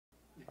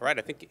All right,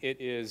 I think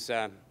it is,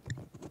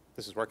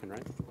 this is working,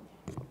 right?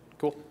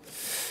 Cool.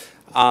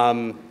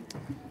 I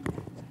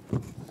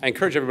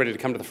encourage everybody to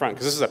come to the front,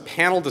 because this is a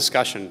panel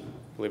discussion,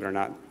 believe it or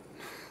not.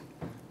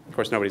 Of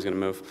course, nobody's going to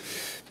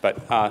move, but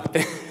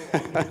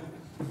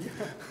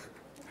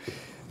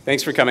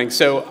thanks for coming.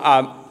 So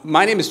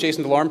my name is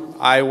Jason DeLorme.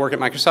 I work at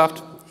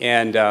Microsoft,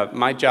 and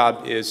my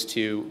job is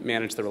to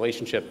manage the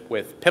relationship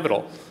with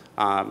Pivotal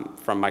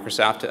from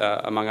Microsoft,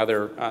 among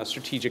other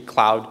strategic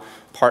cloud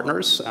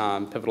partners,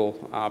 Pivotal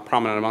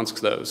prominent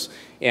amongst those.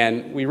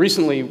 And we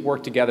recently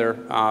worked together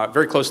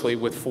very closely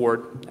with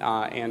Ford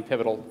and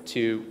Pivotal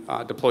to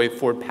deploy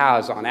Ford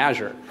PaaS on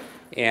Azure.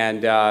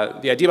 And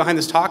the idea behind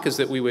this talk is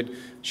that we would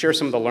share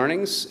some of the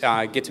learnings,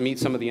 get to meet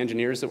some of the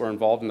engineers that were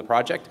involved in the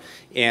project,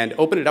 and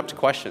open it up to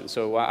questions.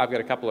 So I've got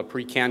a couple of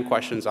pre-canned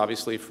questions,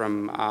 obviously,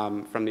 from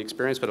the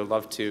experience, but I'd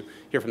love to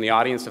hear from the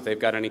audience if they've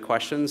got any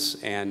questions,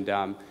 and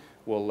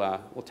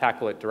we'll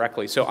tackle it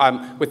directly. So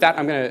with that,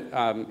 I'm going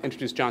to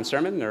introduce John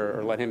Sirmon,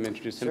 or let him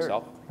introduce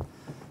himself.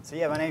 So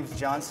yeah, my name's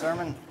John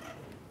Sirmon.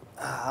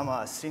 I'm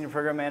a senior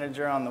program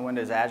manager on the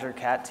Windows Azure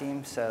CAT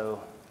team.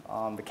 So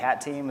the CAT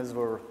team, as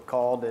we're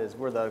called,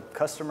 we're the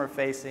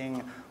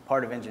customer-facing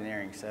part of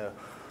engineering. So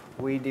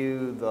we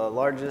do the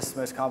largest,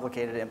 most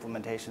complicated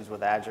implementations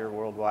with Azure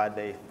worldwide.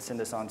 They send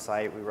us on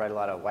site. We write a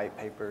lot of white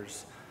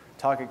papers,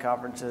 talk at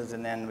conferences,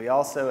 and then we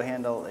also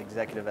handle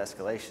executive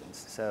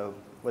escalations. So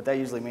what that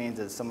usually means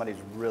is somebody's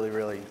really,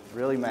 really,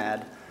 really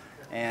mad,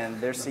 and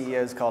their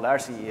CEO is called our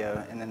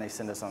CEO, and then they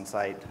send us on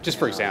site. Just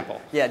for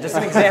example. Yeah, just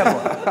an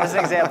example. Just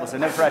an example, so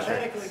no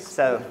pressure.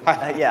 So,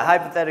 yeah,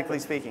 hypothetically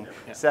speaking.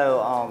 Yeah.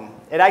 So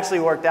it actually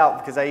worked out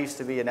because I used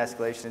to be an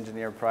escalation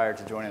engineer prior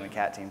to joining the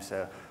CAT team,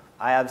 so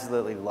I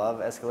absolutely love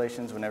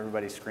escalations when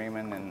everybody's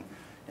screaming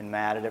and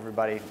mad at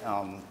everybody.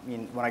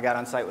 When I got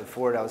on site with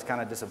Ford, I was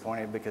kind of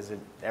disappointed because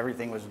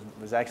everything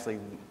was actually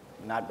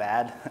not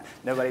bad.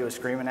 Nobody was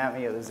screaming at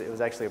me. It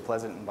was actually a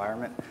pleasant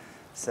environment.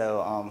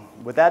 So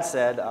with that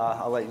said,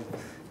 I'll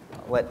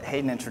let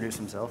Haydon introduce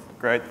himself.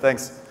 Great,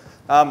 thanks.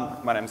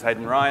 My name's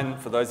Haydon Ryan.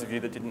 For those of you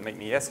that didn't meet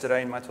me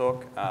yesterday in my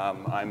talk,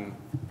 I'm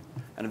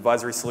an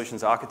advisory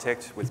solutions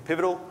architect with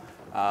Pivotal.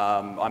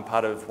 I'm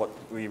part of what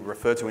we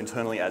refer to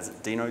internally as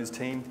Dino's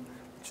team.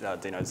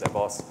 Dino's our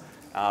boss.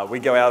 We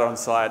go out on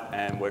site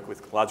and work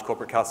with large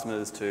corporate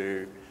customers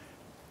to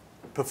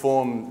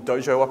perform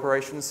dojo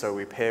operations, so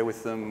we pair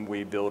with them,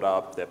 we build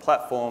up their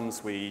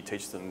platforms, we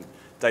teach them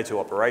day two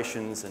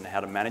operations and how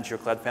to manage your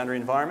Cloud Foundry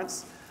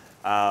environments,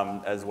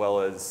 as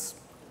well as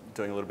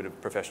doing a little bit of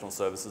professional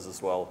services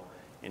as well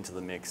into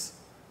the mix.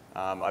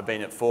 I've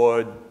been at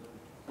Ford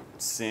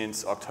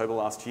since October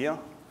last year,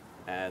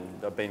 and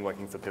I've been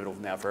working for Pivotal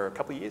now for a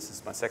couple of years. This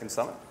is my second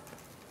summit.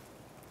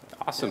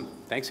 Awesome.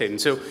 Thanks, Haydon.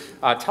 So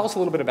tell us a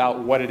little bit about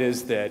what it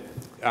is that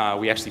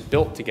we actually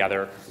built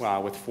together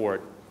with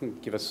Ford.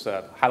 Give us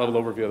a high-level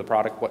overview of the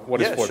product.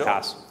 What is Ford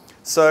PaaS?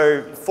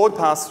 So Ford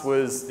PaaS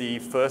was the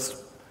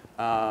first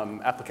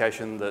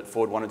application that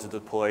Ford wanted to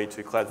deploy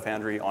to Cloud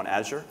Foundry on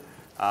Azure.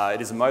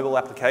 It is a mobile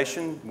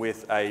application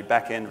with a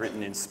back-end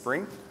written in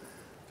Spring.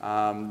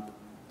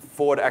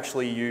 Ford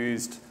actually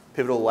used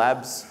Pivotal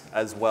Labs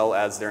as well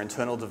as their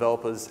internal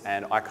developers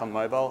and Icon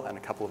Mobile and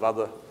a couple of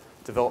other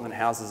development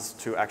houses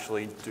to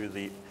actually do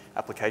the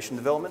application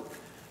development.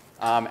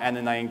 And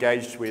then they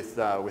engaged with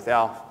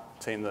our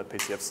team, the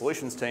PCF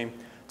Solutions team,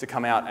 to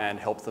come out and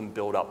help them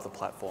build up the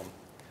platform.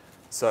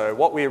 So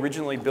what we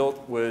originally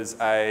built was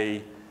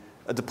a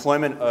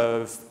deployment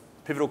of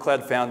Pivotal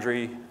Cloud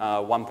Foundry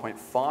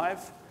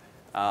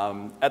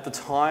 1.5. At the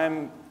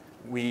time,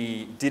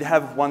 we did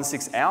have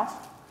 1.6 out.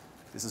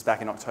 This is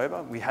back in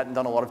October. We hadn't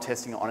done a lot of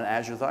testing on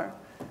Azure though,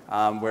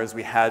 whereas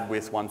we had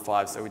with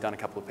 1.5, so we'd done a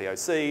couple of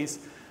POCs,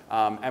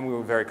 and we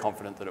were very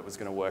confident that it was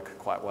going to work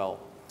quite well.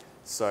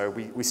 So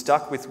we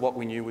stuck with what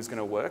we knew was going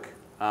to work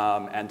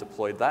and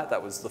deployed that.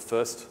 That was the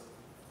first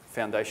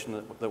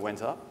foundation that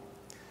went up.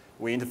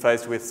 We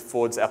interfaced with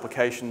Ford's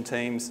application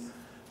teams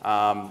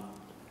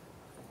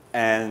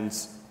and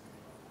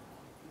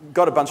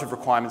got a bunch of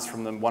requirements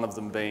from them, one of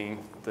them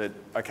being that,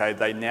 okay,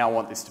 they now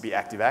want this to be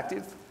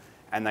active-active,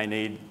 and they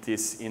need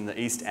this in the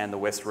east and the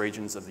west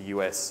regions of the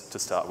US to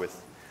start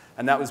with.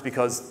 And that was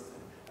because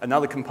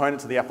another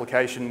component to the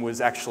application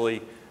was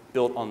actually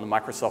built on the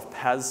Microsoft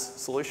PaaS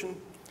solution,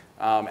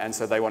 and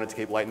so they wanted to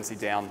keep latency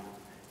down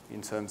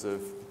in terms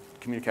of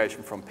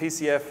communication from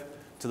PCF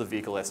to the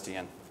vehicle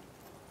SDN.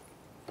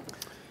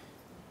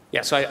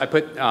 Yeah, so I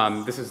put,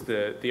 this is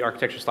the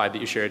architecture slide that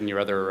you shared in your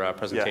other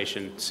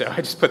presentation. Yeah. So I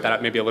just put that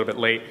up maybe a little bit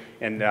late,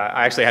 and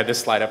I actually had this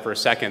slide up for a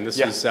second. This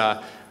is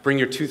bring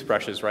your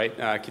toothbrushes, right?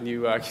 Can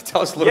you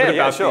tell us a little bit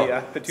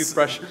about the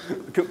toothbrush?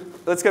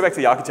 Let's go back to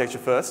the architecture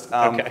first.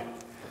 Okay.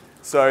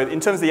 So in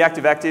terms of the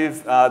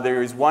active-active,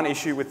 there is one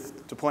issue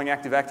with deploying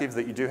active-active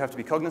that you do have to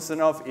be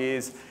cognizant of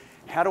is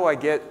how do I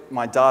get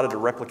my data to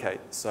replicate?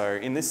 So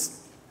in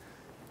this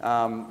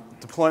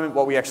deployment,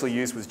 what we actually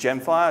used was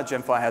Gemfire.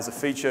 Gemfire has a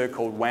feature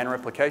called WAN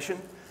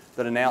replication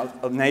that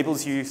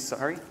enables you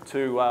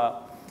to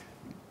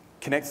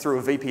connect through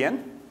a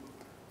VPN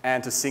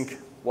and to sync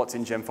what's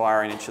in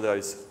Gemfire in each of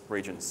those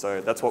regions. So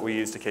that's what we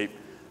use to keep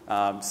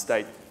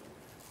state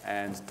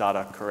and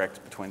data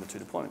correct between the two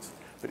deployments.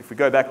 But if we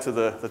go back to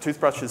the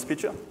toothbrushes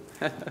picture,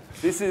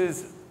 this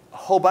is a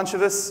whole bunch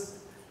of us,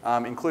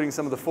 including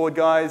some of the Ford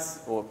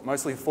guys, or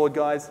mostly Ford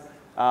guys,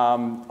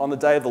 on the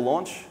day of the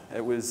launch.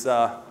 It was,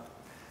 there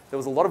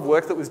was a lot of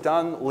work that was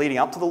done leading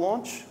up to the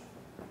launch.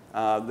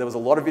 There was a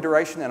lot of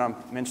iteration, and I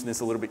mentioned this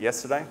a little bit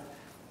yesterday,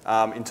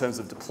 in terms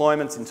of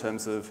deployments, in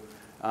terms of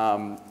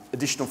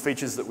additional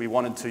features that we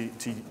wanted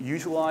to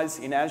utilize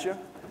in Azure.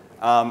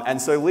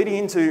 And so leading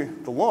into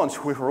the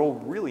launch, we were all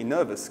really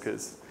nervous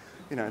because,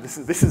 you know, this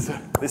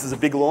is a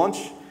big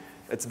launch.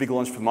 It's a big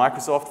launch for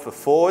Microsoft, for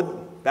Ford,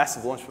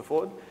 massive launch for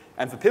Ford,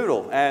 and for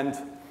Pivotal. And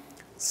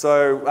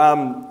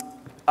so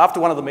after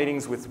one of the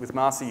meetings with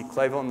Marcy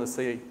Clavon,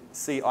 the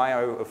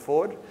CIO of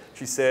Ford,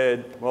 she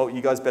said, well,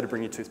 you guys better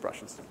bring your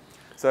toothbrushes.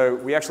 So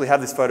we actually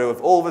have this photo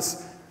of all of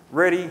us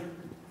ready,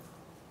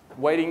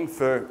 waiting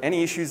for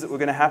any issues that were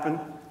going to happen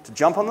to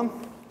jump on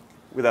them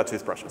with our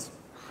toothbrushes.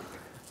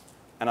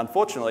 And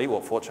unfortunately,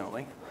 well,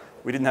 fortunately,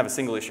 we didn't have a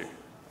single issue,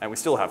 and we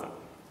still haven't.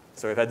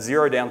 So we've had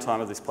zero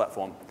downtime of this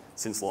platform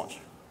since launch,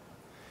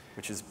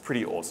 which is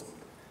pretty awesome.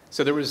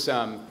 So there was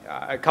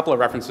a couple of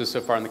references so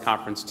far in the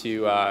conference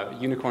to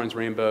unicorns,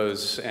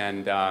 rainbows,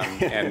 and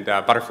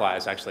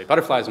butterflies, actually.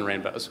 Butterflies and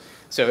rainbows.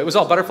 So it was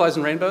all butterflies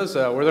and rainbows.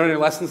 Were there any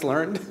lessons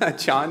learned,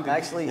 John?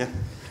 Actually, yeah.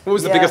 What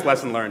was the biggest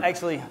lesson learned?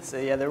 Actually, so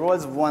yeah, there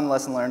was one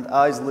lesson learned. I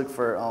always look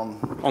for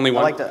only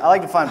one. I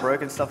like to find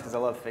broken stuff because I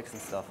love fixing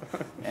stuff,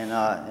 and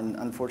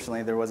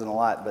unfortunately there wasn't a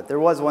lot, but there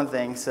was one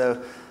thing.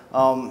 So,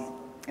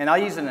 and I'll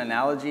use an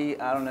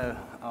analogy. I don't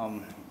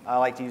know. I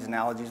like to use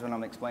analogies when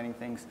I'm explaining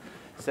things.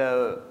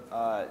 So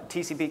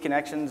TCP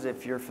connections.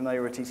 If you're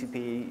familiar with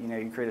TCP, you know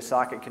you create a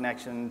socket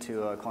connection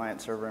to a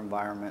client-server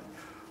environment.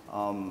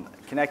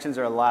 Connections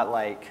are a lot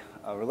like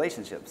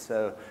relationships.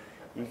 So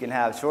you can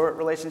have short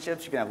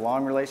relationships, you can have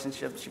long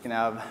relationships, you can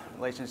have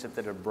relationships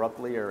that are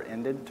abruptly or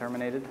ended,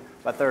 terminated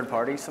by third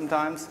parties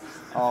sometimes.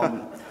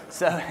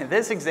 So in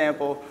this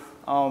example,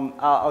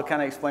 I'll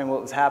kind of explain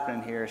what was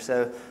happening here.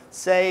 So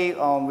say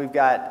we've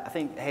got, I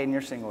think, Haydon,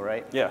 you're single,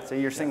 right? Yeah. So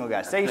you're a single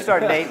guy. Say you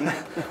start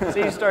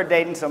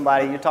dating,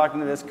 somebody, you're talking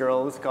to this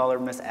girl, let's call her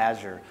Miss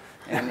Azure.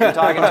 And you're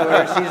talking to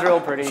her, she's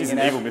real pretty. She's an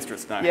evil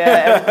mistress now.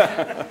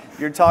 Yeah,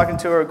 you're talking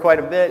to her quite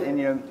a bit, and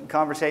you know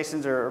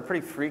conversations are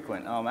pretty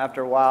frequent.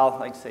 After a while,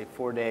 like say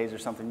 4 days or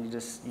something,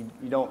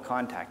 you don't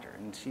contact her,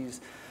 and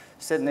she's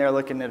sitting there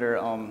looking at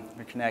her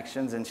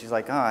connections, and she's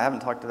like, oh, I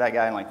haven't talked to that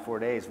guy in like 4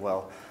 days.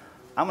 Well,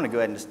 I'm going to go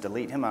ahead and just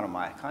delete him out of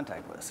my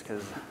contact list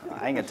because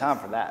I ain't got time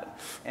for that.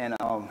 And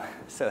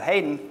so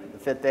Haydon, the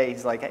 5th day,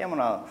 he's like, hey, I'm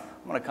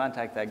gonna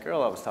contact that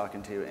girl I was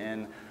talking to,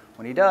 and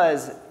when he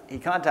does, he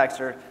contacts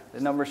her, the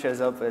number shows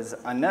up as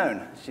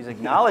unknown. She's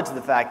acknowledged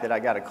the fact that I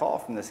got a call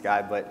from this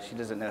guy, but she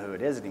doesn't know who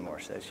it is anymore.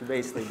 So she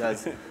basically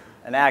does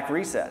an ACK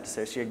reset.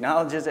 So she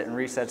acknowledges it and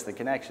resets the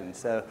connection.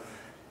 So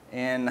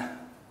in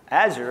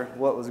Azure,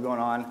 what was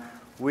going on,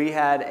 we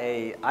had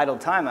a idle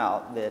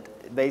timeout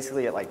that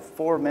basically at like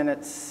 4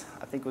 minutes,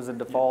 I think was the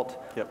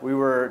default, Yep. we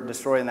were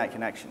destroying that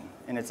connection.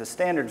 And it's a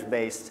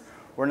standards-based,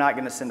 we're not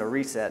going to send a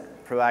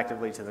reset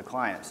proactively to the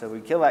client. So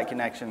we kill that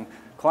connection.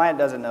 Client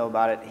doesn't know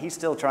about it. He's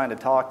still trying to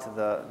talk to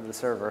the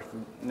server,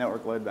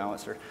 network load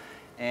balancer.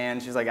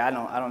 And she's like, I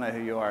don't know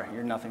who you are.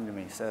 You're nothing to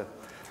me. So,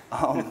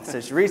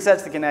 so she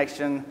resets the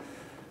connection.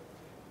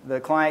 The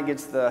client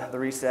gets the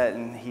reset,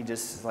 and he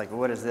just is like,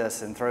 what is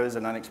this? And throws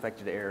an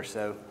unexpected error.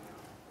 So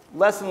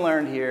lesson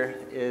learned here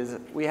is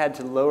we had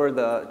to lower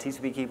the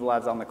TCP keep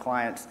alives on the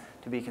clients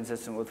to be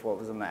consistent with what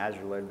was in the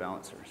Azure load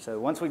balancer. So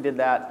once we did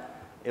that,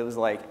 it was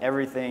like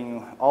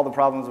everything, all the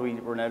problems we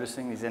were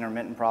noticing, these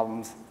intermittent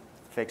problems,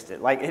 fixed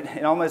it. Like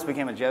it almost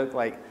became a joke.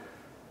 Like,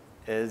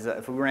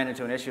 if we ran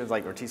into an issue, it was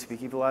like, are TCP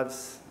keep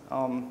alives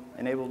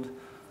enabled?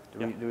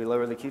 Do we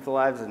lower the keep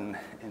alives?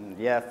 And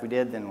yeah, if we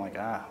did, then like,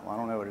 well, I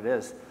don't know what it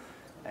is.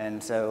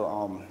 And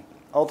so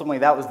ultimately,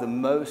 that was the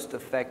most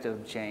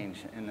effective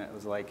change. And it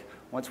was like,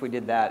 once we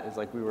did that, it was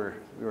like we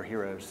were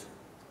heroes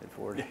at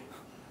Ford.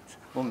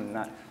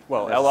 Yeah.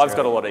 Well, our lives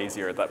got a lot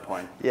easier at that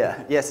point.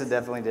 Yeah. Yes, it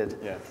definitely did.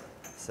 Yeah.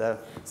 So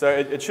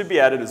it should be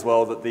added as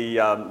well that the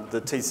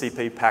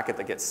TCP packet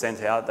that gets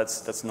sent out,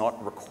 that's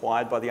not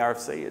required by the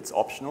RFC. It's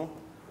optional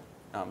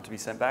to be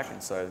sent back,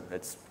 and so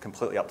it's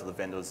completely up to the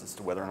vendors as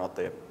to whether or not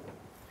they're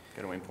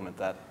going to implement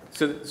that.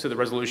 So the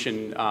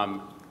resolution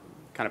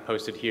kind of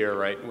posted here,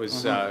 right,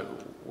 was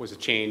a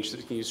change.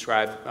 Can you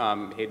describe,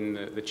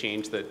 Haydon, the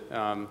change that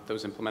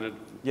was implemented?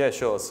 Yeah,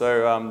 sure.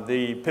 So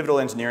the Pivotal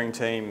engineering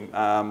team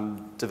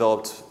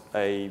developed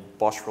a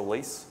BOSH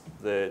release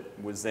that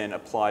was then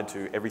applied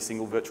to every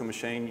single virtual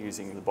machine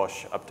using the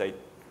BOSH update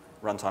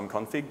runtime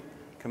config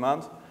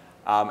command.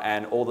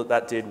 And all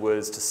that did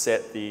was to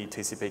set the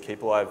TCP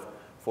keep alive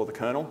for the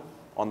kernel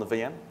on the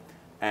VM.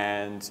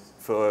 And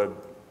for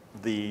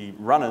the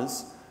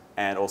runners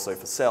and also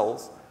for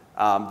cells,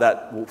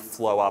 that will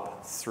flow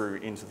up through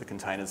into the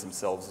containers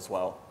themselves as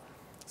well.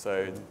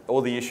 So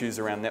all the issues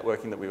around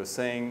networking that we were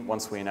seeing,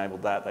 once we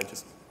enabled that,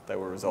 they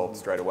were resolved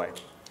straight away.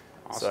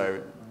 Awesome.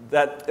 So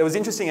it was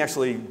interesting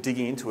actually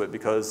digging into it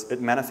because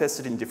it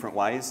manifested in different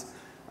ways.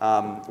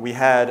 We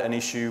had an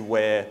issue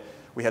where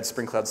we had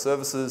Spring Cloud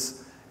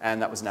Services,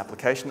 and that was an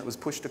application that was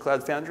pushed to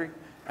Cloud Foundry,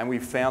 and we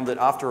found that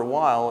after a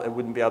while, it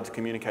wouldn't be able to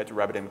communicate to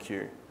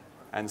RabbitMQ.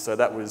 And so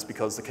that was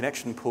because the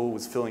connection pool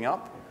was filling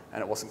up,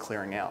 and it wasn't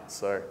clearing out.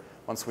 So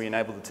once we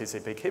enabled the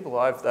TCP Keep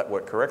Alive, that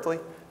worked correctly,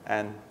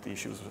 and the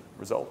issue was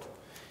resolved.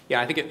 Yeah,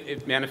 I think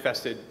it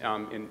manifested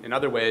in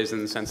other ways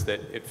in the sense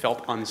that it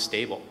felt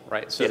unstable,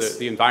 right? So Yes.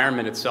 the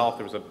environment itself,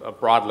 there was a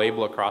broad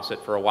label across it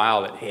for a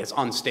while that, hey, it's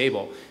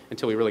unstable,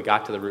 until we really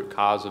got to the root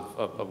cause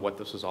of what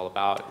this was all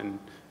about. And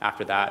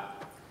after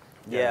that...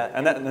 Yeah.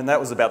 And that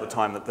was about the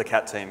time that the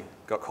CAT team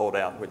got called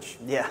out, which...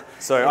 Yeah.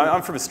 So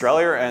I'm from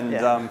Australia, and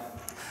Yeah.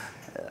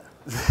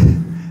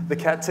 the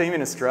CAT team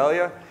in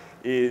Australia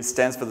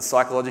stands for the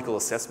Psychological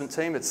Assessment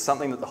Team. It's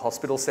something that the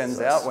hospital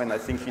sends out when they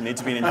think you need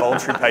to be an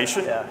involuntary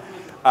patient. Yeah.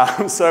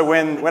 So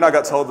when I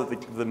got told that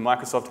the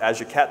Microsoft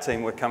Azure CAT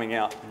team were coming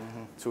out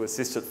to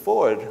assist at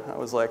Forward, I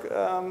was like,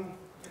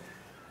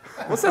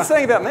 what's that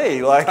saying about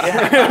me? Like,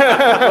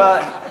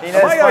 Well, you know,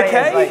 Am it's I funny,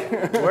 okay?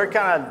 it's like, we're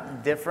kind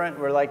of different.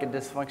 We're like a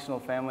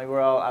dysfunctional family.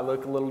 I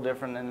look a little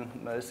different than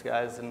most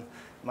guys in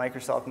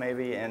Microsoft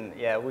maybe, and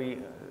yeah,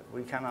 we're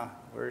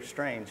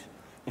strange.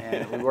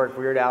 And we work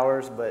weird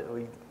hours, but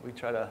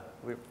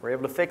we're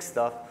able to fix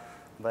stuff.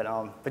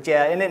 But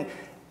yeah, and then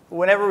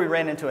whenever we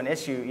ran into an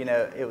issue, you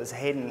know, it was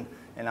Haydon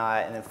and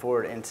I, and then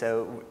Ford, and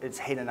so it's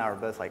Haydon and I were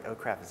both like, oh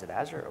crap, is it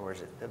Azure or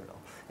is it Pivotal?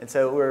 And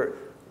so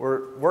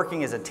we're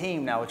working as a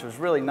team now, which was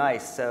really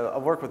nice. So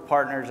I've worked with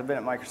partners. I've been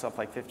at Microsoft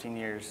like 15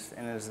 years,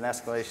 and as an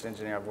escalation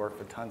engineer, I've worked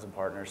with tons of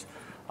partners.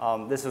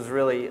 This was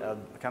really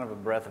kind of a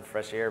breath of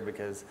fresh air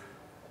because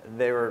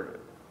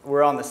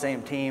we're on the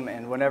same team,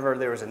 and whenever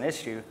there was an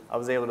issue, I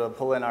was able to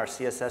pull in our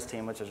CSS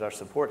team, which is our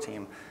support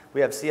team. We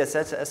have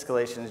CSS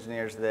escalation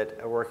engineers that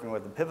are working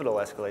with the Pivotal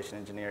escalation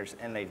engineers,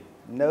 and they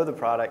know the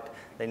product,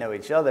 they know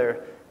each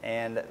other,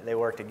 and they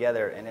work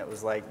together, and it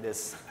was like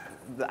this.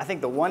 I think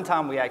the one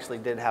time we actually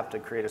did have to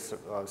create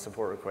a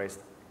support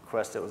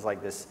request, it was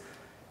like this,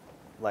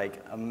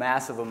 like a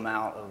massive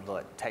amount of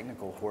like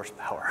technical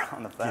horsepower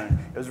on the phone.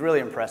 It was really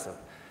impressive.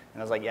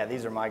 And I was like, yeah,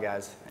 these are my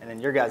guys. And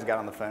then your guys got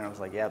on the phone, and I was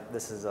like, yeah,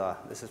 this is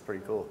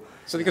pretty cool.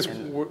 So I think it's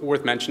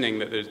worth mentioning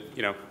that there's,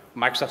 you know,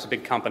 Microsoft's a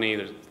big company.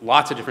 There's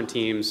lots of different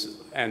teams,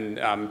 and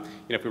you know,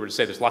 if we were to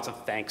say there's lots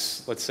of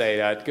thanks, let's say,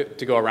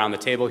 to go around the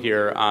table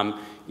here.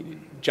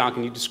 John,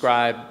 can you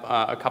describe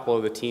a couple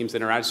of the teams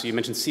that are around? So you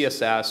mentioned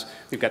CSS.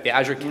 We've got the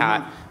Azure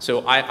CAT. So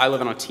I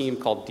live on a team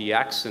called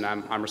DX, and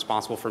I'm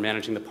responsible for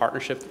managing the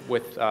partnership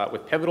with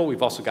Pivotal.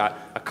 We've also got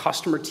a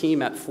customer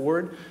team at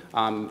Ford.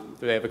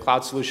 They have a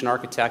cloud solution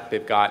architect.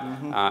 They've got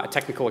a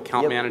technical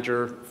account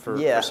manager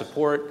for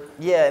support.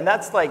 Yeah, and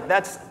that's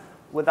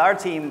with our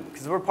team,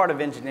 because we're part of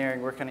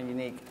engineering, we're kind of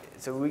unique.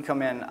 So we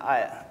come in,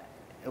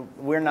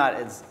 we're not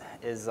as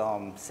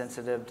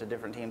sensitive to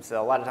different teams.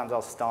 So a lot of times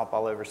I'll stomp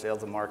all over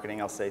sales and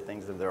marketing. I'll say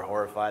things that they're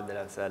horrified that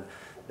I've said.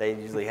 They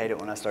usually hate it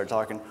when I start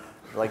talking.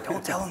 They're like,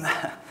 don't tell them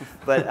that.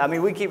 But I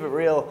mean, we keep it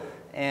real.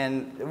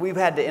 And we've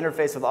had to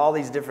interface with all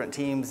these different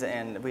teams.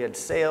 And we had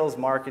sales,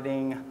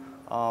 marketing,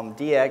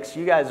 DX.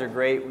 You guys are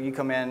great. You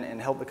come in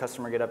and help the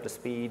customer get up to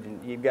speed.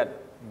 And you've got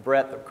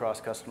breadth across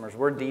customers.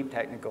 We're deep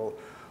technical.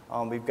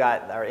 We've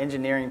got our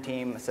engineering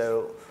team.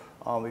 So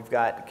we've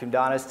got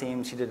Kundana's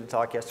team. She did a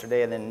talk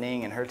yesterday. And then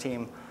Ning and her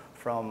team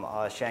from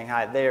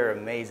Shanghai. They're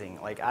amazing.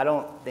 Like, I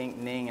don't think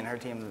Ning and her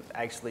team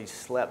actually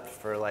slept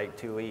for like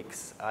 2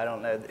 weeks. I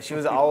don't know. She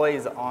was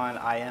always on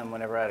IM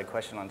whenever I had a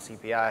question on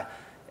CPI,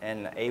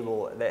 and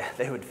able,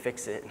 they would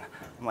fix it.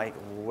 I'm like,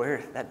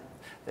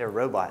 they're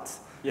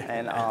robots. Yeah.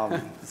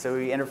 And so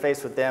we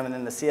interface with them, and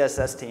then the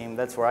CSS team,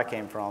 that's where I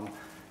came from.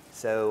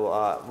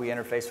 So we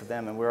interfaced with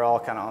them, and we're all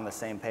kind of on the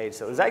same page.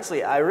 So it was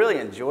actually, I really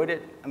enjoyed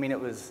it. I mean, it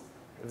was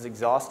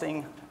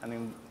exhausting. I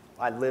mean,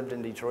 I lived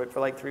in Detroit for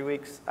like 3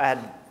 weeks. I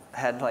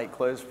had like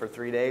clothes for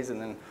 3 days,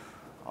 and then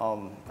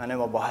I know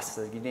my boss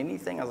said, you need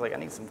anything? I was like, I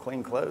need some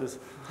clean clothes.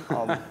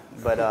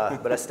 But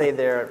I stayed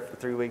there for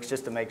 3 weeks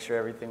just to make sure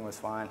everything was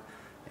fine,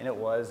 and it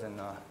was.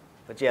 And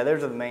but yeah,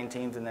 those are the main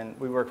teams, and then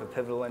we worked with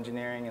Pivotal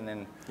Engineering, and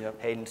then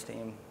Haydon's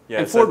team. Yeah,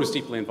 and Ford was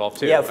deeply involved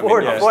too. Yeah,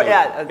 Ford.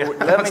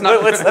 Let me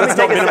not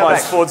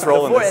minimize Ford's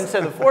role in this. And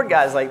so the Ford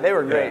guys, like, they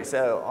were great. Yeah.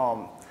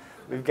 So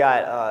we've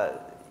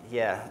got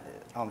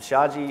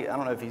Shaji. I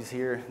don't know if he's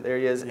here. There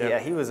he is. Yep. Yeah,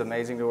 he was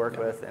amazing to work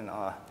with, and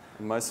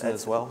Motion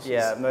as well.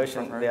 Yeah,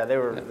 Motion. Yeah, they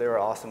were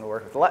awesome to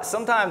work with.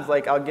 Sometimes,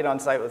 like, I'll get on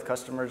site with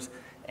customers,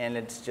 and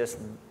it's just,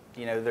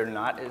 you know, they're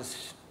not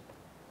as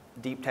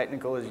deep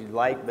technical as you'd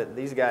like, but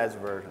these guys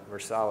were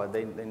solid.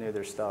 They knew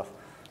their stuff,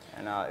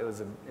 and it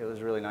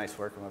was really nice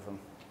working with them.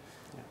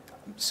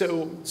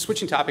 So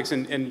switching topics,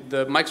 and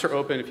the mics are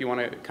open if you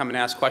want to come and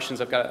ask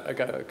questions. I've got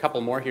a couple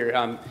more here.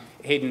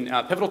 Haydon,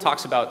 Pivotal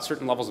talks about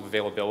certain levels of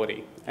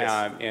availability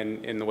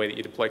in the way that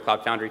you deploy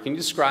Cloud Foundry. Can you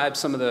describe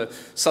some of the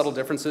subtle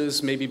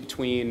differences maybe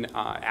between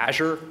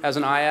Azure as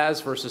an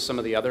IaaS versus some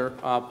of the other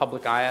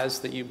public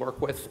IaaS that you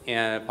work with,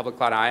 and public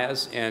cloud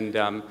IaaS,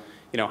 and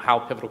you know, how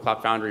Pivotal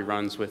Cloud Foundry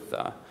runs with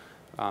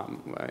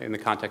in the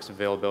context of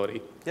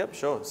availability? Yep,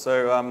 sure.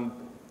 So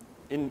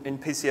in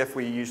PCF,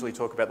 we usually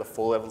talk about the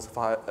 4 levels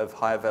of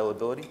high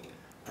availability.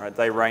 Right?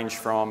 They range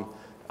from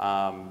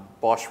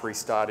BOSH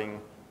restarting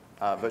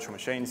virtual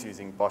machines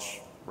using BOSH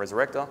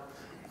Resurrector,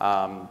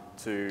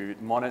 to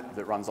Monit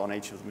that runs on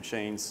each of the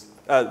machines,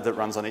 that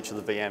runs on each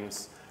of the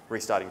VMs,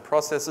 restarting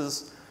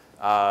processes.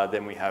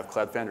 Then we have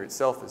Cloud Foundry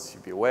itself, as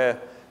you'd be aware,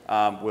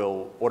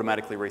 will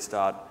automatically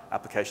restart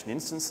application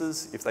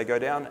instances if they go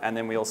down. And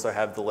then we also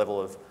have the level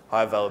of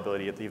high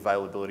availability at the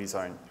availability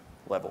zone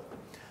level.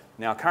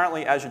 Now,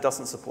 currently, Azure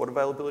doesn't support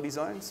availability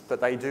zones, but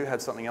they do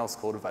have something else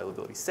called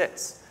availability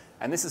sets.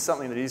 And this is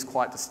something that is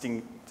quite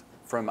distinct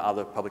from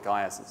other public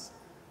IaaSes.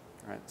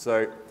 Right?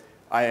 So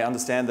I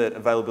understand that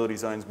availability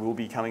zones will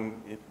be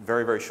coming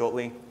very, very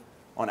shortly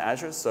on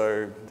Azure,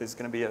 so there's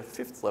going to be a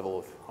 5th level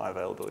of high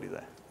availability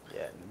there.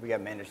 Yeah, we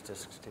got managed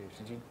disks too.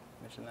 Did you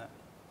mention that?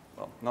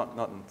 Well, not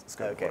in the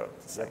scope of what I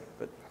was saying,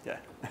 but yeah.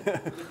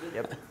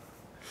 Yep.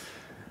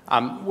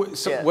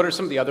 What are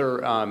some of the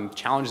other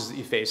challenges that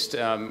you faced?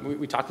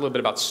 We talked a little bit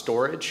about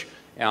storage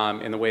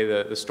and the way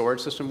the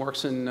storage system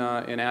works in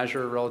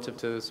Azure relative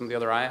to some of the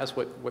other IaaS.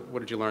 What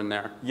did you learn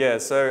there? Yeah,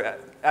 so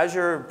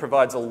Azure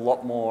provides a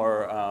lot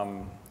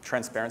more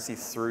transparency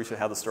through to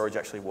how the storage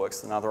actually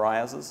works than other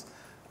IaaSes.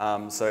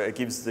 So it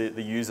gives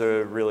the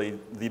user really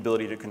the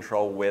ability to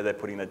control where they're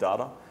putting their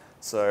data.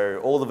 So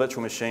all the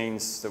virtual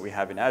machines that we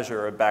have in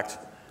Azure are backed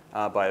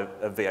by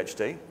a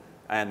VHD,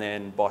 and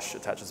then BOSH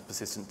attaches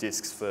persistent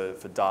disks for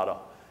data,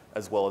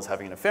 as well as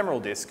having an ephemeral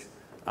disk,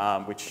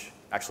 which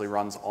actually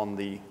runs on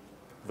the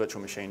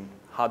virtual machine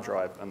hard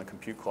drive and the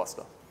compute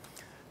cluster.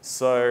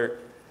 So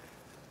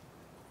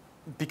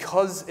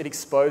because it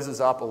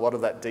exposes up a lot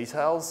of that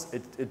details,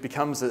 it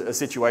becomes a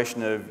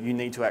situation of you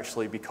need to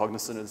actually be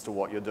cognizant as to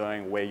what you're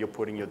doing, where you're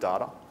putting your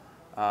data.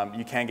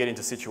 You can get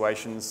into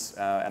situations,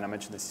 and I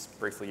mentioned this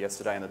briefly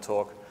yesterday in the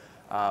talk,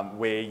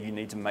 where you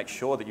need to make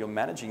sure that you're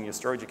managing your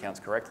storage accounts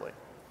correctly.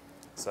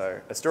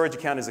 So a storage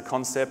account is a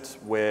concept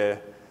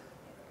where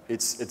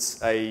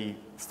it's a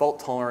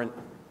fault-tolerant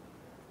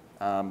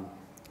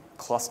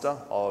cluster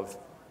of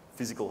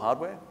physical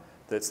hardware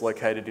that's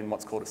located in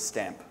what's called a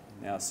stamp.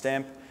 Now, a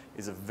stamp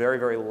is a very,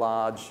 very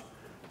large,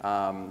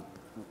 well,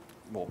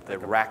 they're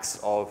racks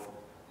of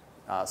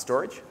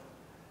storage,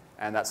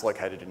 and that's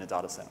located in a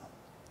data center.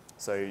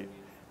 So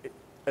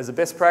as a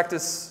best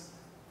practice,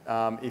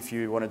 if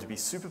you wanted to be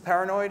super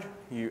paranoid,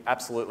 you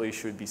absolutely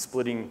should be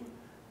splitting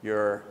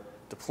your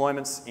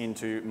deployments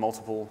into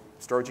multiple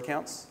storage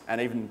accounts and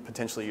even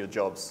potentially your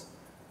jobs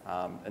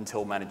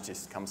until managed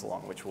disk comes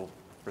along, which will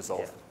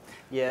resolve.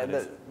 Yeah,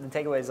 the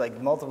takeaway is like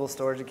multiple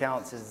storage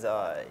accounts is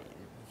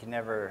you can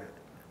never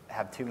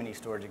have too many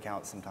storage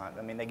accounts sometimes.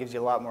 I mean, that gives you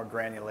a lot more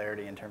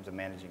granularity in terms of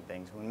managing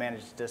things. When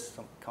managed disk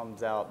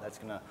comes out, that's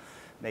going to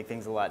make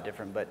things a lot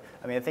different. But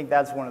I mean, I think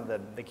that's one of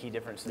the key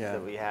differences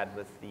that we had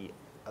with the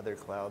other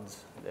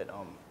clouds that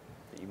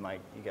you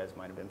guys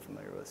might have been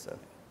familiar with. So,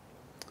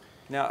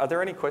 now, are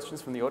there any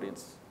questions from the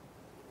audience?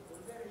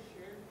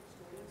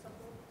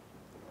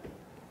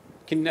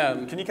 Can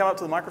you come up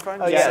to the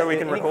microphone? Oh, yeah. So we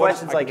can Any record?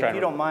 questions, like if you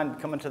don't mind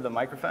coming to the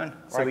microphone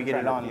so we get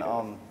it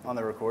on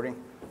the recording.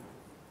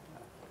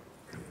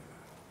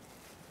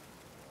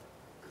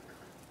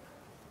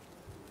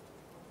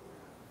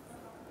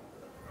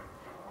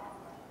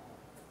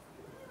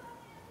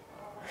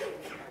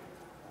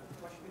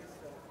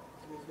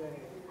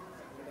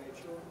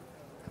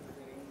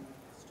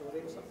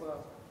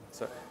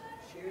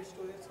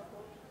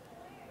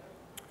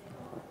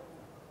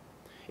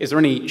 Is there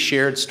any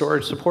shared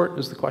storage support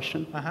is the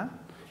question?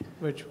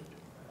 Which?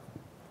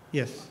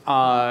 Yes.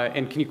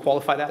 And can you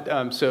qualify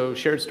that? So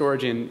shared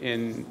storage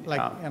in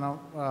like,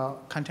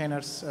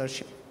 containers.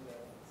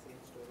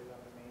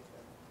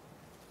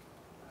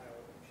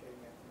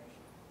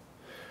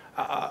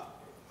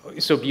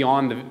 So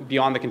beyond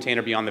the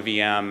container, beyond the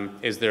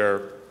VM, is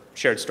there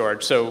shared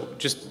storage? So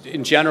just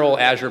in general,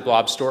 Azure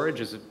Blob Storage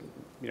is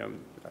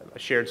a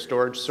shared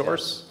storage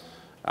source.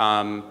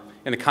 Yeah.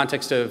 In the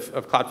context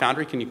of Cloud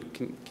Foundry, can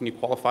you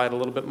qualify it a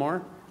little bit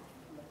more?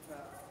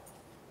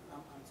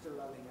 I'm still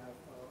learning.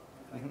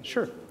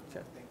 Sure.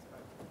 Things, but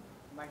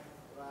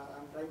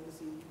I'm trying to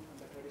see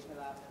the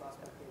traditional apps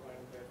perspective where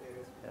there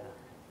is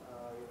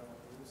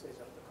usage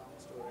of the common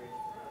storage,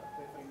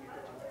 referring it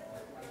to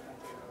one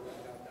container when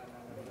you have done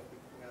and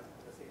picking up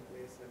the same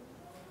place and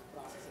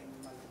processing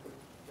multiple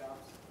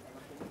jobs kind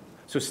of thing.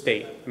 So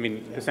state, I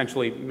mean,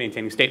 essentially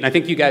maintaining state. And I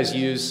think you guys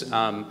use,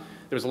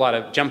 there was a lot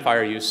of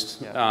Gemfire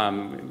used. Yeah.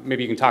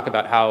 Maybe you can talk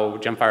about how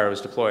Gemfire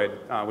was deployed,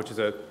 which is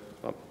a,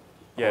 well,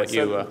 yeah,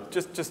 so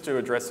just to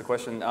address the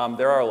question,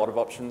 there are a lot of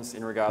options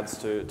in regards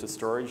to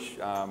storage.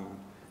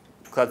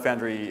 Cloud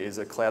Foundry is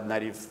a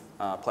cloud-native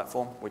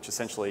platform, which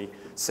essentially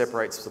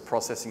separates the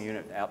processing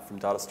unit out from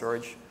data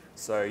storage.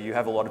 So you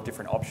have a lot of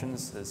different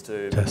options as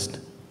to...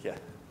 Yeah.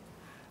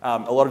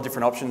 A lot of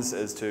different options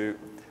as to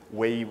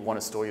where you want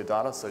to store your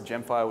data. So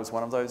Gemfire was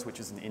one of those, which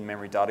is an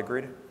in-memory data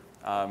grid.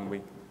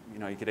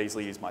 You could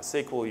easily use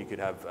MySQL, you could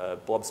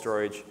have blob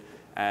storage,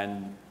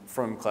 and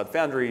from Cloud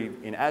Foundry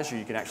in Azure,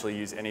 you can actually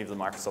use any of the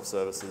Microsoft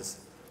services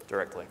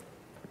directly.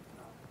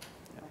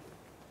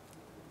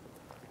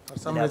 For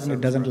some reason, it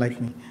doesn't like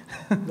me,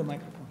 the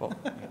microphone. Well,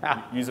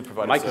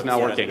 user-provided Mic service. is now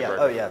working. Yeah.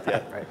 Oh, yeah,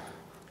 right.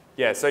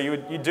 Yeah, so you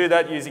do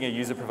that using a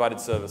user-provided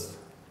service.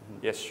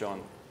 Yes,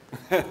 Sean.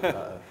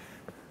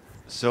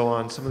 So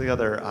on some of the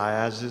other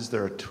IaaSes,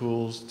 there are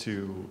tools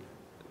to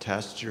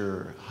test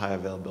your high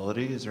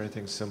availability. Is there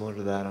anything similar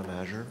to that on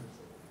Azure?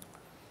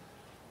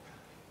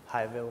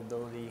 High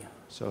availability.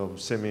 So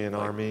Sirmon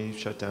Army,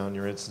 shut down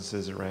your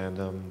instances at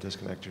random,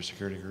 disconnect your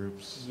security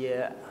groups.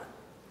 Yeah,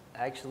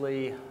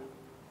 actually,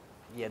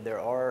 yeah,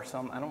 there are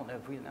some. I don't know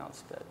if we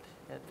announced that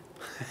yet.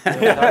 What are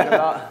we talking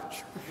about?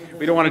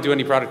 We don't want to do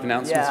any product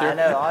announcements Yeah, here. I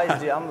know. I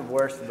always do. I'm the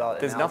worst about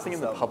it. There's nothing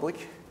in the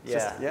public.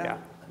 Yeah. Yeah.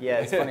 Yeah,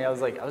 it's funny. I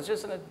was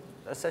just in a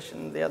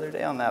session the other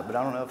day on that, but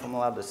I don't know if I'm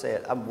allowed to say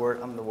it. I'm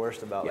the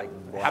worst about like.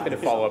 Happy to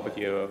follow up with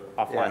you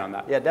offline on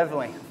that. Yeah,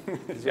 definitely.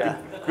 Yeah.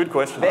 Good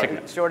question.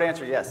 Short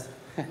answer, yes.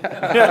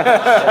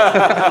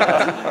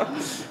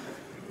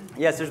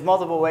 Yes, there's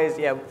multiple ways.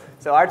 Yeah.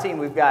 So our team,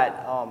 we've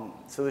got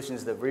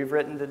solutions that we've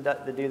written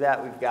to do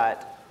that. We've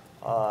got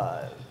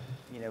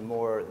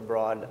more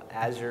broad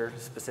Azure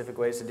specific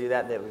ways to do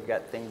that. That we've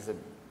got things that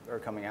are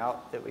coming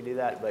out that we do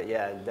that. But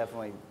yeah,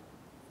 definitely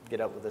get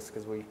up with us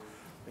because we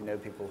know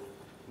people.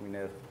 We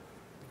know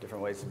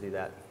different ways to do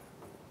that.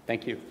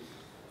 Thank you.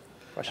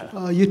 Question?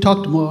 You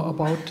talked more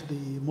about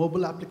the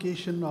mobile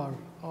application of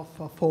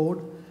Ford.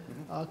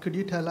 Could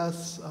you tell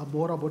us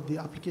more about the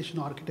application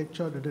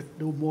architecture? Did it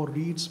do more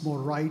reads, more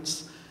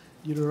writes?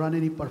 Did you run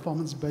any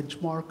performance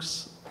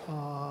benchmarks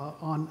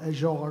on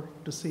Azure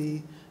to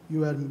see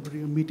you are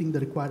meeting the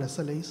required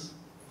SLAs?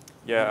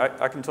 Yeah,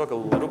 I can talk a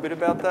little bit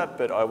about that,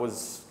 but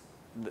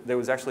there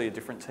was actually a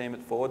different team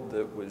at Ford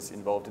that was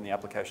involved in the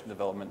application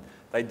development.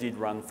 They did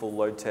run full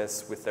load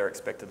tests with their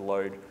expected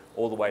load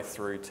all the way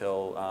through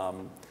till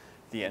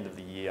the end of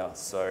the year.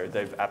 So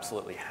they've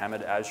absolutely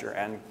hammered Azure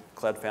and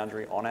Cloud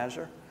Foundry on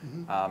Azure,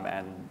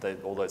 and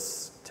all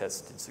those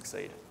tests did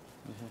succeed.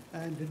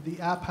 And did the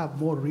app have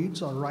more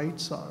reads or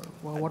writes, or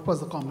what was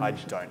the I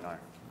combination? don't know.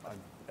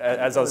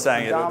 As I was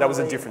saying, that was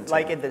a different team.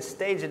 Like at the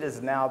stage it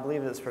is now, I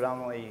believe it's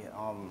predominantly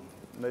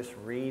most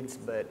reads,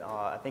 but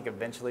I think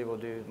eventually we'll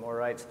do more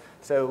writes.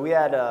 So we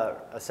had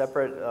a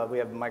separate, we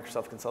have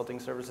Microsoft Consulting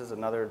Services,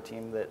 another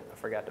team that I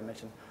forgot to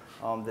mention,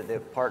 that they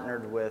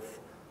partnered with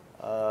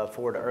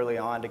Ford early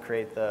on to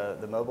create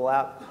the mobile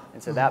app.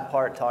 And so that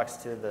part talks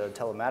to the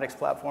telematics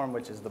platform,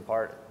 which is the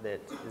part that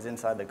is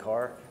inside the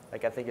car.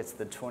 Like I think it's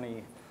the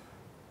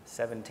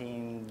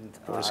 2017,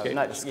 Escape.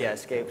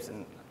 Escapes,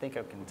 and I think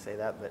I can say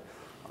that, but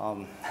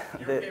I'm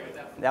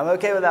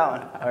okay with that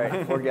one. All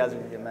right, Ford guys are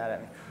gonna get mad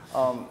at me.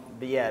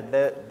 But yeah,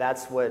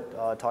 that's what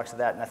talks to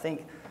that. And I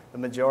think the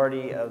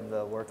majority of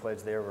the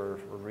workloads there were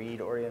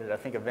read-oriented. I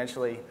think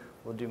eventually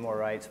we'll do more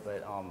writes,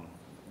 but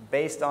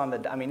based on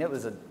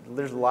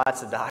there's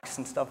lots of docs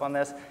and stuff on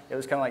this. It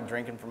was kind of like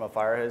drinking from a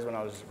fire hose when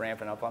I was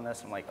ramping up on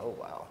this. I'm like, oh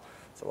wow,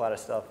 it's a lot of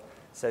stuff.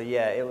 So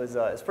yeah,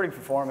 it's pretty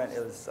performant.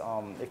 It was,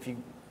 if you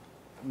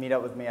meet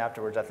up with me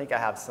afterwards, I think I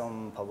have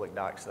some public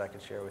docs that I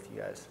could share with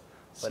you guys.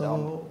 But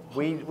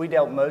we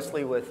dealt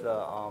mostly with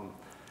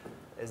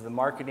is the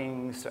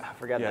marketing, I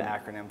forgot the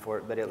acronym for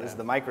it, but it was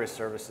the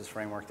microservices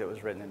framework that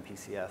was written in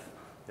PCF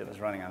that was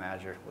running on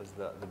Azure was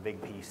the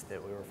big piece that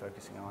we were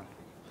focusing on.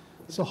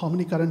 So how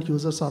many current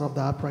users are of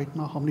the app right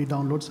now? How many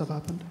downloads have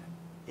happened?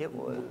 It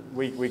was.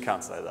 We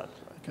can't say that.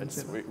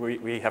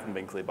 We haven't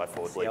been cleared by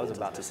Ford legal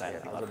to say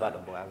anything. I was about to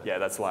blab it. Yeah,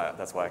 that's why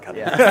I cut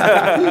it.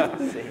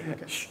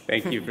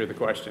 Thank you for the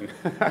question.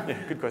 Yeah,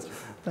 good question.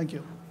 Thank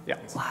you. Yeah.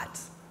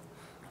 Lots.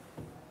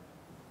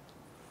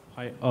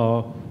 Hi,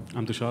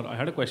 I'm Tushar. I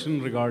had a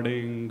question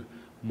regarding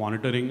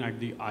monitoring at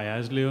the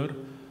IaaS layer.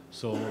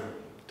 So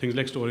things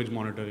like storage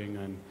monitoring,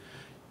 and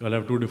you'll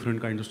have two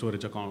different kinds of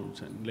storage accounts.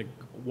 And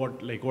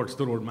what's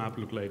the roadmap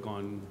look like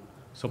on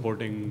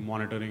supporting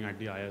monitoring at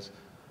the IaaS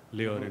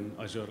layer in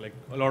Azure? Like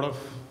a lot of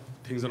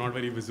things are not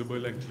very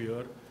visible and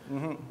clear.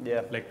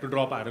 Yeah. Like to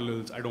draw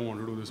parallels, I don't want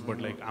to do this, but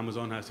like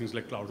Amazon has things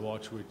like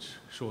CloudWatch, which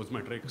shows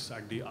metrics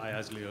at the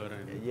IaaS layer,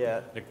 and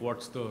like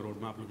what's the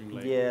roadmap looking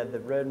like? Yeah, the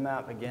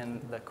roadmap, again,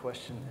 the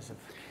question is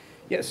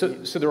Yeah, so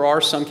there are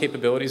some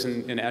capabilities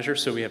in Azure.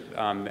 So we have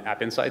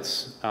App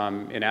Insights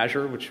in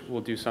Azure, which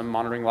will do some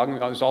monitoring logging.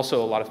 There's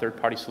also a lot of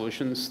third-party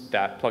solutions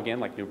that plug in,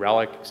 like New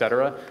Relic, et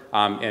cetera.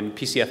 And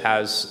PCF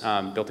has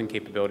built-in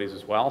capabilities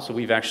as well. So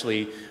we've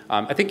actually,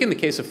 I think in the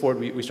case of Ford,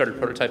 we started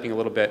prototyping a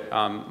little bit.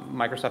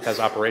 Microsoft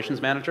has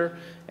Operations Manager,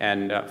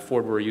 and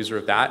Ford were a user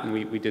of that. And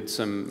we did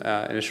some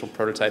initial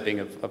prototyping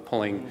of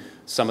pulling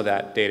some of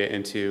that data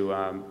into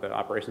the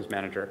Operations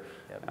Manager,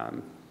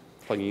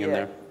 plugging in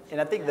there. And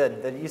I think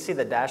that you see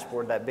the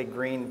dashboard, that big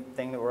green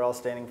thing that we're all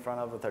standing in front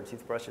of with our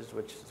toothbrushes,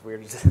 which is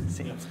weird to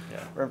see.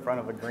 We're in front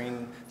of a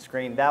green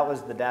screen. That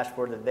was the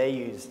dashboard that they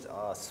used,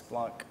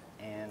 Splunk,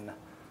 and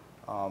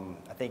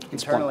I think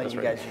internally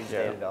you guys use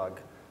Datadog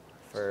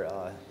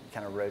for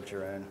kind of wrote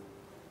your own.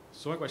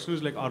 So my question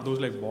is, like, are those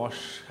like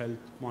BOSH health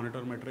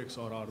monitor metrics,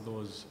 or are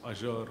those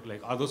Azure?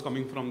 Like, are those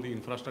coming from the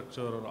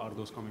infrastructure, or are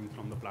those coming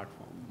from the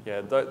platform?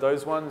 Yeah,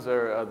 those ones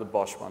are the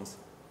BOSH ones.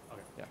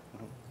 Okay. Yeah.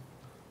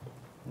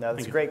 No,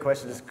 that's a great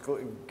question. It's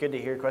good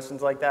to hear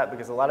questions like that,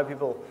 because a lot of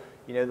people,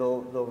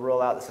 they'll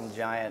roll out some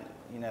giant,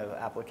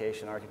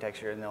 application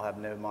architecture, and they'll have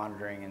no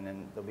monitoring, and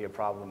then there'll be a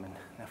problem, and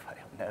nobody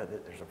will know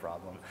that there's a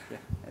problem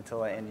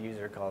until an end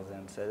user calls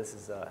in. So this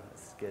is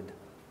good.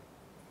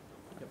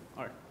 Yep.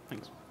 All right.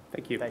 Thanks.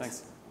 Thank you.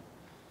 Thanks.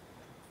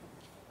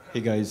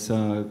 Hey guys,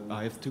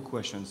 I have two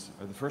questions.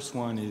 The first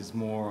one is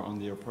more on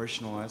the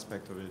operational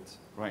aspect of it.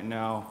 Right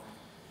now,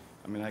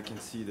 I mean, I can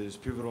see there's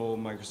Pivotal,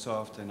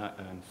 Microsoft,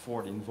 and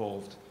Ford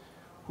involved.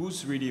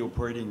 Who's really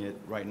operating it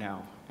right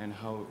now, and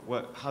how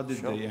did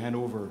the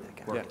handover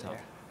work out?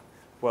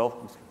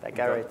 Well, that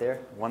guy right there.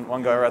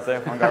 One guy right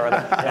there. One guy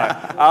right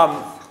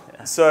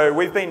there. So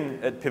we've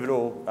been at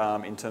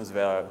Pivotal in terms of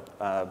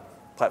our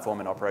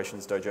platform and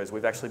operations dojos.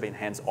 We've actually been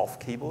hands-off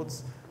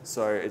keyboards.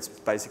 So it's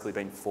basically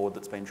been Ford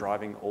that's been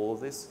driving all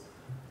of this.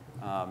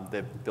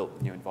 They've built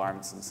new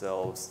environments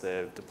themselves.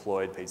 They've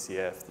deployed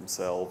PCF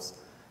themselves.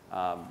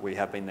 We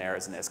have been there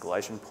as an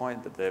escalation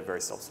point, but they're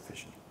very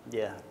self-sufficient.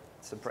 Yeah,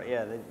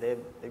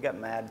 they've got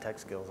mad tech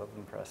skills. I'm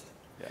impressed.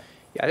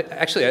 Yeah,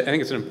 actually, I think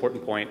it's an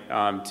important point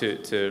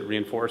to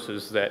reinforce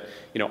is that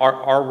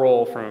our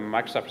role from a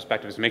Microsoft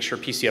perspective is to make sure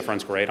PCF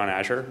runs great on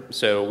Azure.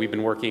 So we've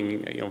been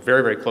working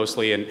very, very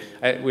closely, and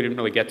we didn't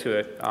really get to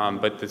it,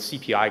 but the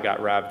CPI got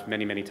revved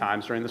many, many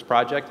times during this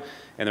project,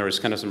 and there was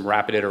kind of some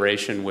rapid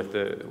iteration with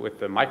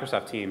the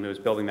Microsoft team who was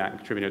building that and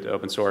contributing to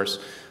open source.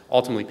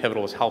 Ultimately,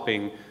 Pivotal was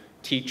helping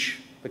teach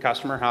the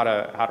customer how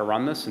to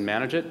run this and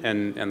manage it,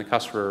 and the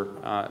customer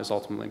is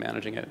ultimately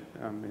managing it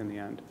in the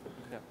end.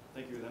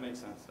 Thank you. That makes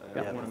sense.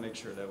 I want to make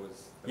sure that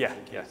was the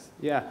case.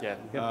 Yeah.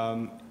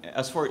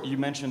 As for, you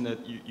mentioned that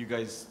you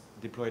guys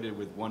deployed it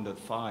with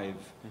 1.5.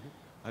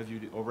 Have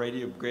you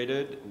already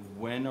upgraded?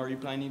 When are you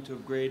planning to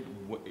upgrade?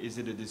 Is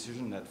it a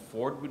decision that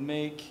Ford would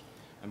make?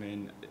 I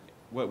mean,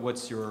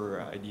 what's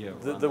your idea?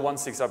 The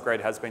 1.6 upgrade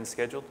has been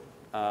scheduled.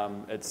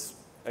 It's,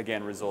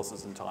 again,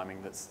 resources and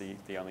timing. That's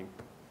the only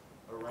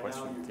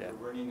question. Right now you're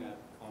running at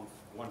on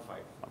 1.5.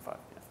 1.5,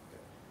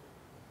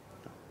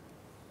 yeah.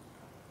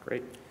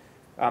 Great.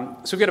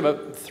 So we've got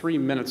about 3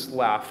 minutes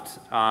left.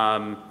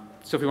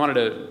 So if we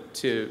wanted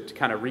to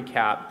kind of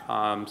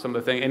recap some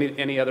of the things,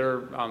 any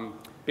other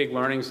big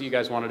learnings that you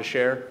guys wanted to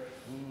share?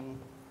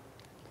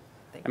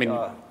 I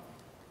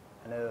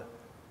know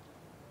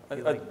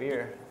you like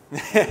beer. We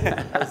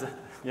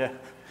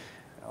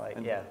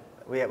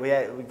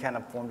kind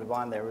of formed a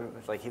bond there. It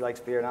was like he likes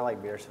beer and I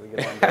like beer, so we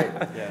get along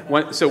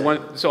great.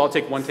 So I'll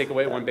take one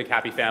takeaway, one big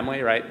happy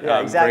family, right?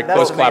 Yeah, exactly. Very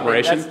close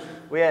collaboration.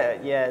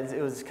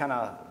 It was kind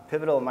of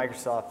Pivotal and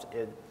Microsoft.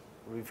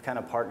 We've kind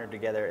of partnered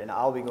together, and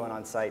I'll be going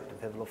on site to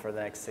Pivotal for the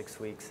next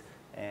 6 weeks,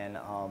 and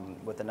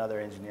with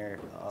another engineer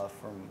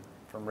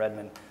from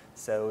Redmond.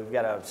 So we've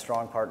got a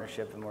strong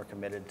partnership, and we're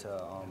committed to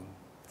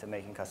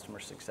making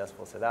customers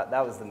successful. So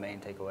that was the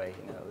main takeaway.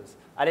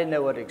 I didn't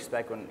know what to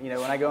expect when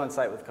I go on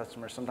site with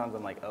customers. Sometimes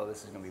I'm like, oh,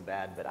 this is going to be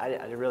bad, but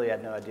I really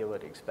had no idea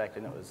what to expect,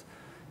 and it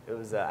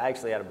was I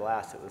actually had a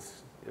blast. It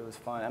was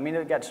fun. I mean,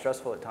 it got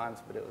stressful at times,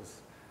 but it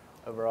was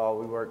overall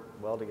we worked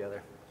well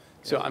together.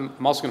 So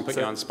I'm also going to put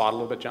you on the spot a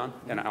little bit, John,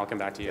 and I'll come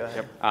back to you.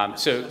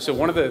 So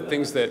one of the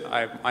things that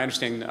I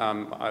understand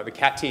the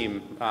CAT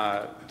team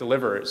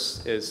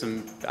delivers is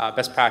some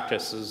best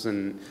practices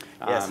and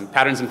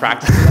patterns and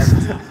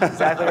practices. That's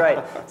exactly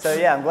right. So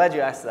yeah, I'm glad you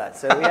asked that.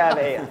 So we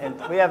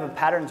have a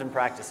patterns and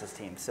practices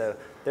team. So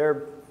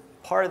they're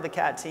part of the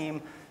CAT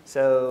team.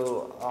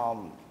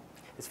 So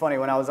it's funny,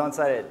 when I was on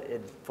site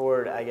at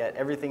Ford, I get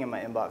everything in my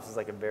inbox is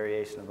like a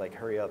variation of like,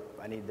 hurry up,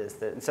 I need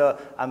this. And so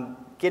I'm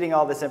getting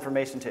all this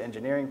information to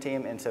engineering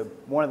team, and so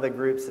one of the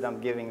groups that I'm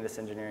giving this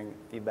engineering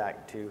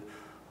feedback to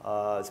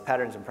is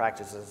patterns and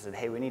practices. I said,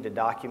 hey, we need to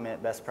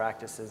document best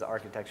practices,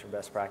 architecture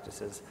best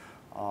practices,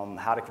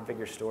 how to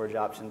configure storage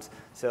options.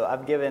 So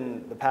I've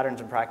given the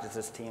patterns and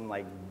practices team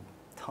like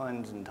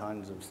tons and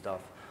tons of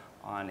stuff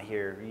on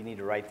here. You need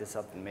to write this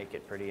up and make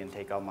it pretty and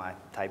take all my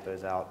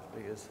typos out,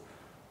 because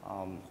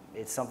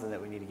it's something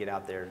that we need to get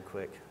out there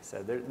quick.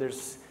 So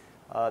there's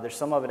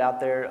some of it out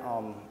there,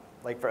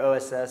 like for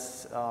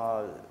OSS,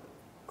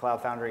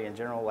 Cloud Foundry in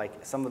general.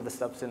 Like some of the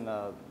stuff's in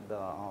the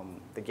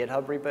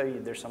GitHub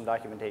repo. There's some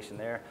documentation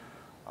there.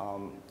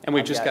 And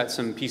we've just got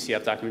some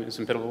PCF documentation,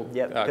 some Pivotal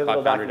Pivotal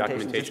Cloud Foundry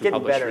documentation it's getting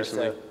published better,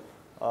 recently.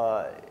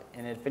 So,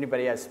 and if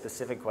anybody has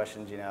specific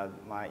questions,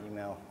 my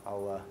email,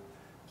 I'll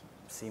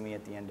see me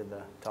at the end of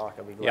the talk.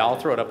 I'll be glad. Yeah, I'll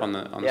throw it up on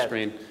the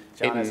screen.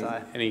 John,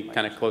 Haydon, any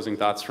kind of closing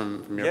thoughts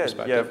from your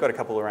perspective? Yeah, I've got a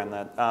couple around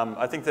that.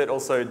 I think that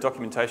also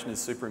documentation is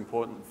super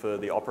important for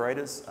the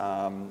operators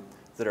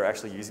that are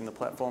actually using the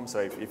platform. So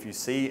if you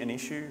see an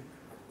issue,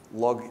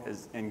 log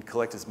and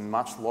collect as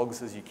much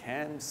logs as you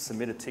can,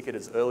 submit a ticket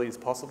as early as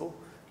possible,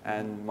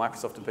 and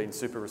Microsoft have been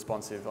super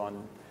responsive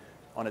on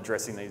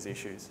addressing these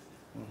issues.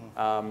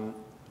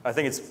 I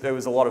think it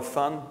was a lot of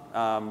fun,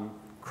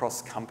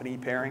 cross-company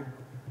pairing.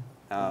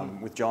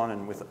 with John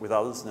and with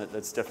others, and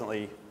it's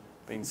definitely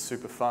been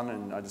super fun.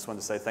 And I just want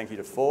to say thank you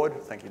to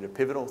Ford, thank you to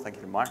Pivotal, thank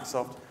you to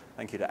Microsoft,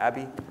 thank you to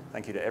Abby,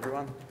 thank you to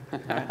everyone.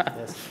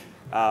 Yes.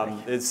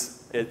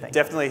 It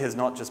definitely has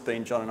not just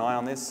been John and I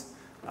on this.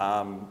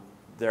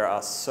 There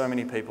are so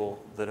many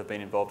people that have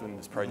been involved in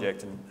this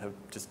project and have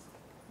just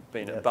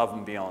been above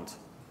and beyond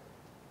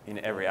in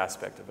every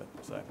aspect of it.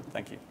 So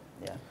thank you.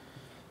 Yeah.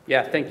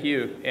 Yeah, thank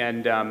you.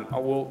 And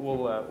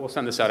we'll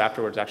send this out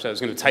afterwards. Actually, I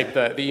was going to type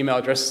the email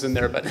addresses in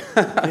there, but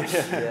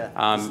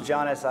It's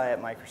John S.I.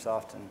 at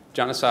Microsoft. And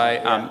John S.I.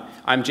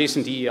 I'm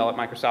Jason DEL at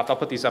Microsoft. I'll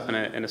put these up in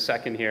a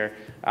second here.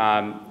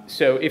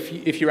 So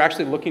if you're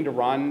actually looking to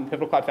run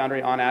Pivotal Cloud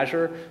Foundry on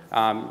Azure,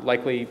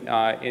 likely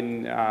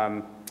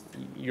in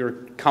your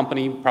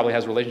company probably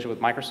has a relationship with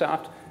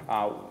Microsoft,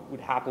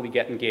 would happily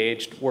get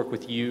engaged, work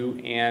with you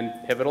and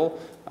Pivotal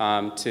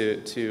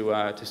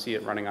to see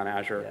it running on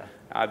Azure. Yeah.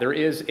 There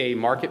is a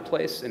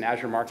marketplace, an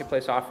Azure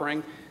marketplace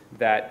offering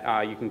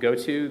that you can go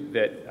to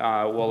that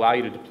will allow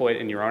you to deploy it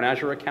in your own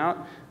Azure account.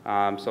 So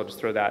I'll just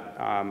throw that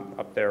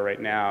up there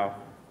right now,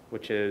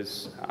 which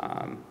is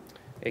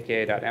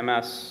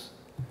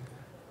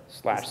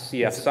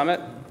aka.ms/CF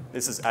Summit.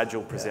 This is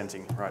Agile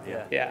presenting right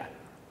here. Yeah.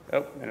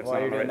 Oh, and it's while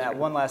not you're on the doing right that,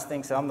 screen. one last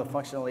thing. So I'm the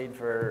functional lead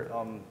for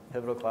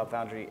Pivotal Cloud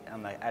Foundry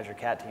on the Azure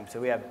Cat team.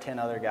 So we have 10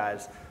 other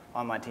guys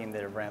on my team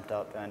that have ramped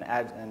up.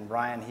 And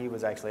Ryan, he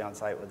was actually on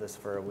site with us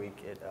for a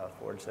week at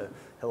Ford. So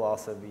he'll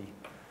also be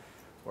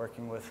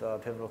working with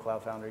Pivotal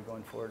Cloud Foundry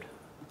going forward.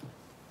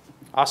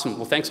 Awesome.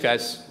 Well, thanks,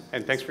 guys.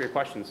 And thanks for your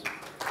questions.